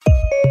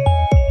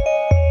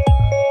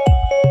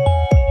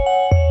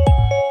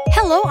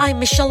I'm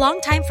Michelle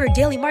Long. Time for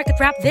Daily Market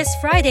Wrap this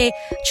Friday,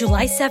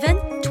 July 7,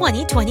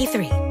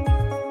 2023.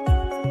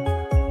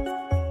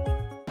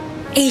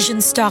 Asian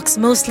stocks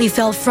mostly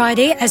fell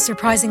Friday as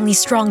surprisingly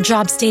strong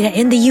jobs data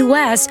in the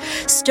U.S.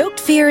 stoked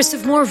fears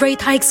of more rate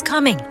hikes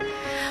coming.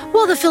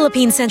 While the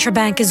Philippine Central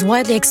Bank is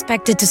widely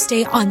expected to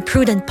stay on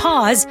prudent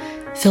pause,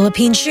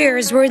 Philippine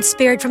shares weren't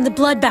spared from the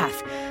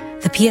bloodbath.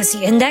 The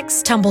PSE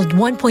index tumbled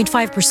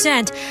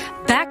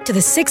 1.5% back to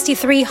the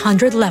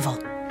 6,300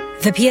 level.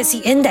 The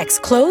PSE index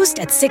closed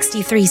at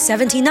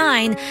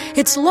 6,379,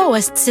 its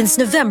lowest since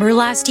November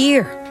last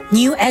year.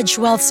 New Edge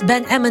Wealth's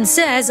Ben Emmons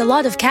says a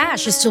lot of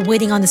cash is still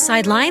waiting on the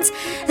sidelines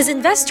as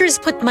investors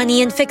put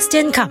money in fixed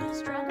income.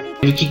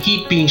 We can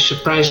keep being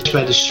surprised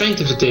by the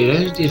strength of the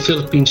data. In the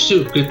Philippines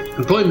too, good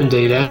employment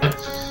data,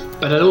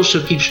 but it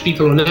also keeps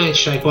people on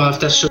edge, like, well, if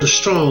that's so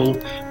strong,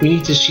 we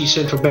need to see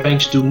central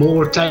banks do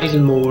more,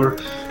 tighten more,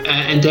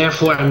 and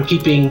therefore I'm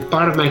keeping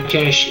part of my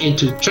cash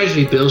into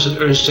treasury bills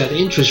that earns that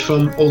interest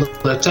from all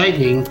that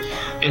tightening,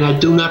 and I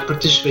do not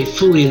participate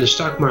fully in the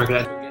stock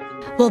market.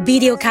 Well,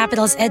 BDO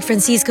Capital's Ed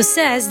Francisco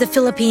says the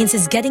Philippines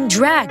is getting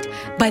dragged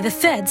by the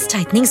Fed's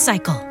tightening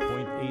cycle.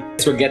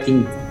 We're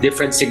getting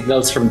different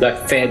signals from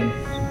the Fed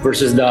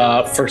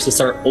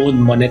versus our own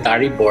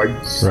monetary board,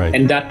 right.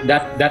 And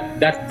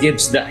that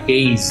gives the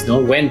haze, no?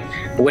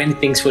 When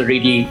things will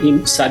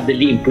really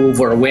suddenly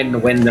improve or when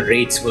the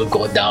rates will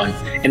go down,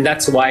 and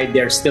that's why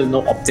there's still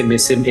no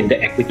optimism in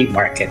the equity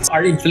markets.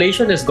 Our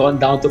inflation has gone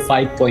down to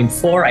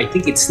 5.4. I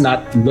think it's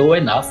not low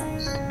enough.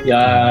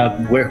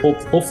 We're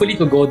hopefully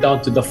to go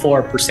down to the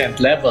 4%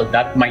 level.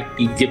 That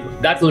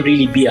will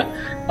really be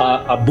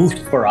a boost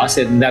for us,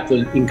 and that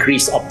will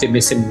increase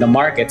optimism in the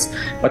markets.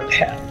 But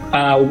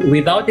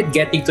without it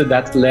getting to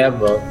that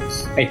level,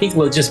 I think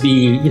we'll just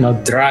be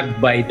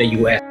dragged by the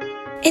U.S.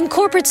 In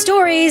corporate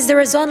stories, the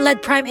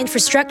Razon-led Prime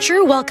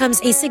Infrastructure welcomes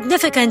a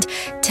significant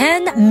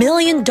 $10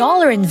 million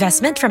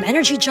investment from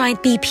energy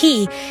giant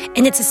BP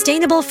in its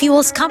sustainable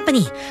fuels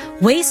company,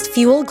 Waste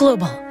Fuel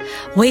Global.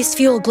 Waste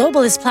Fuel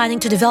Global is planning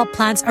to develop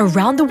plants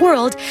around the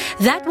world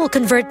that will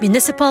convert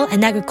municipal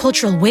and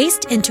agricultural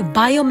waste into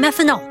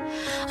biomethanol.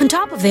 On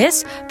top of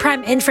this,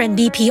 Prime Infra and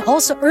BP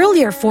also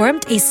earlier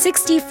formed a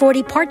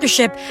 60-40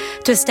 partnership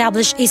to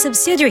establish a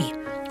subsidiary,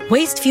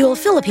 Waste Fuel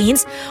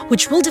Philippines,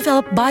 which will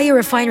develop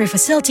biorefinery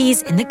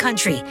facilities in the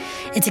country.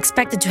 It's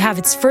expected to have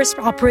its first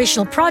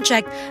operational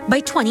project by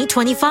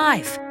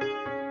 2025.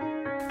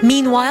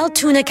 Meanwhile,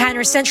 tuna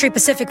canner Century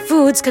Pacific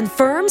Foods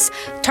confirms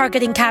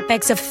targeting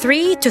capex of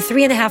 3 to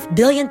 3.5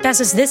 billion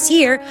pesos this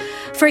year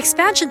for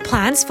expansion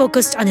plans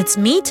focused on its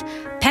meat,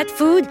 pet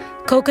food,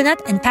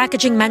 coconut, and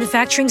packaging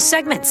manufacturing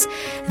segments.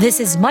 This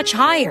is much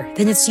higher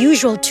than its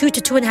usual 2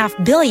 to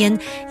 2.5 billion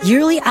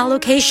yearly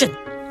allocation.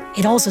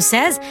 It also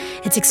says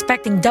it's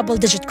expecting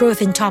double-digit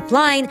growth in top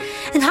line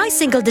and high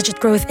single-digit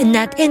growth in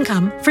net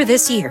income for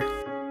this year.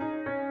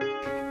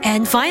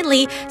 And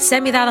finally,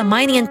 Semirara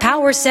Mining and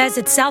Power says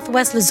its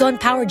Southwest Luzon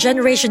Power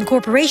Generation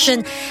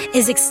Corporation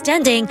is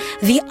extending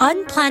the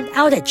unplanned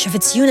outage of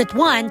its Unit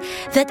 1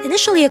 that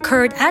initially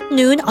occurred at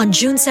noon on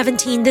June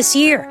 17 this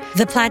year.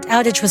 The plant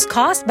outage was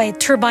caused by a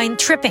turbine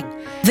tripping.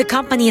 The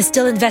company is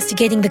still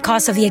investigating the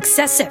cause of the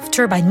excessive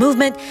turbine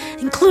movement,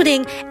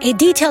 including a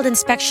detailed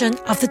inspection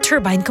of the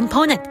turbine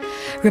component.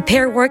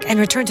 Repair work and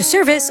return to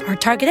service are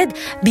targeted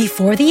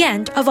before the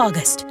end of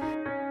August.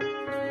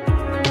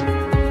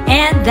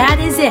 And that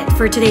is it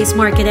for today's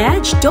Market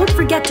Edge. Don't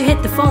forget to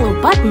hit the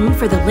follow button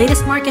for the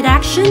latest market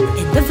action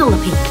in the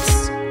Philippines.